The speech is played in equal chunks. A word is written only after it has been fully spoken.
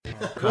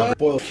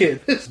Boiled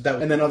kid.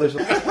 And then others.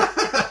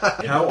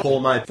 How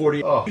old am I?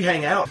 40. Oh, we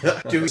hang out.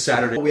 Do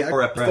Saturday. We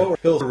Or at forward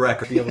Hills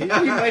record. You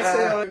might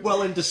say,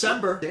 well, in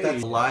December,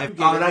 that's live.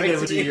 Oh, and I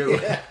give it to you.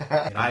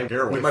 I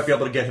dare we might be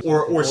able to get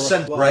or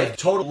send right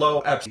total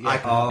low apps.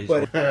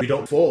 But we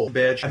don't fold,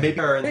 bitch. And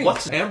maybe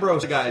what's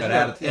Ambrose guy that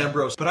added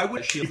Ambrose? But I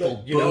wish she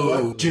full. You know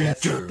what?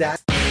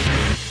 That.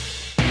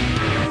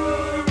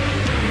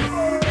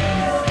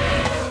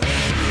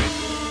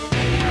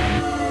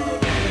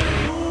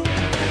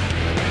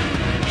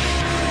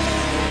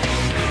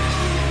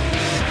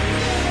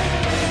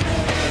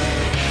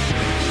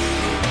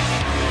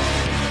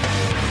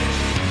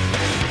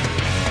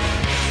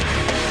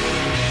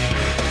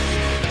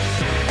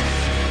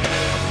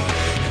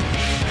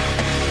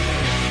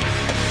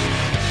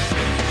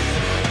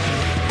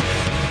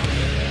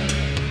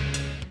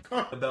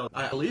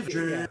 I believe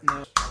it.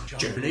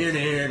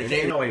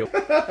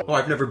 Oh,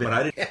 I've never been.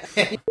 I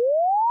didn't.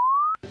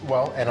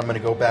 Well, and I'm going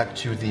to go back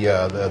to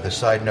the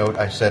side note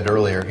I said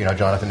earlier. You know,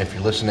 Jonathan, if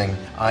you're listening,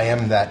 I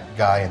am that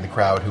guy in the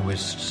crowd who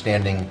was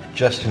standing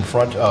just in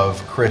front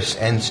of Chris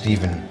and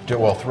Steven,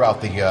 well,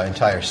 throughout the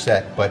entire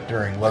set, but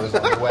during Love Is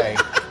On The Way,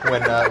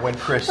 when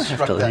Chris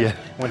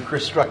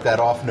struck that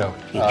off note.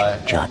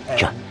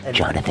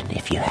 Jonathan,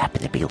 if you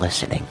happen to be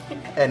listening.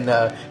 And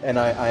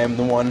I am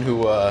the one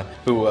who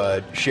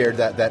shared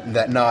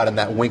that nod and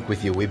that wink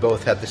with you. We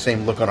both had the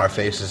same look on our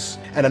faces.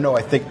 And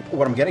I think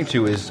what I'm getting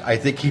to is I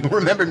think you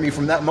remembered me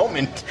from that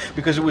moment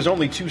because it was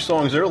only 2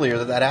 songs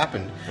earlier that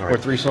happened, right. Or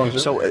 3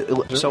 songs earlier.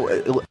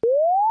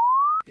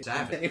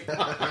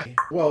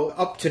 Well,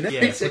 up to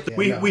next.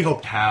 We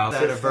hope to have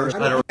that verse.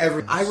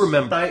 I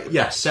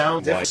remember.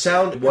 Sound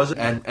wasn't,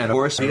 and of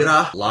course,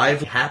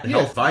 live, happy,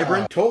 health,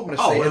 vibrant. Told me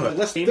to say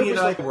it. Amy and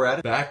I were at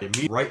it back and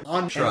me right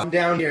on track. I'm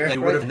down here.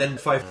 And would have then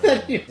 5.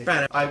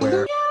 I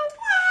wear.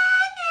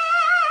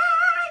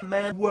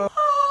 Man, whoa.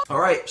 All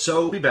right,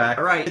 so we'll be back.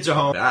 All right, it's a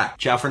home.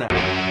 Ciao for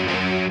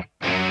now.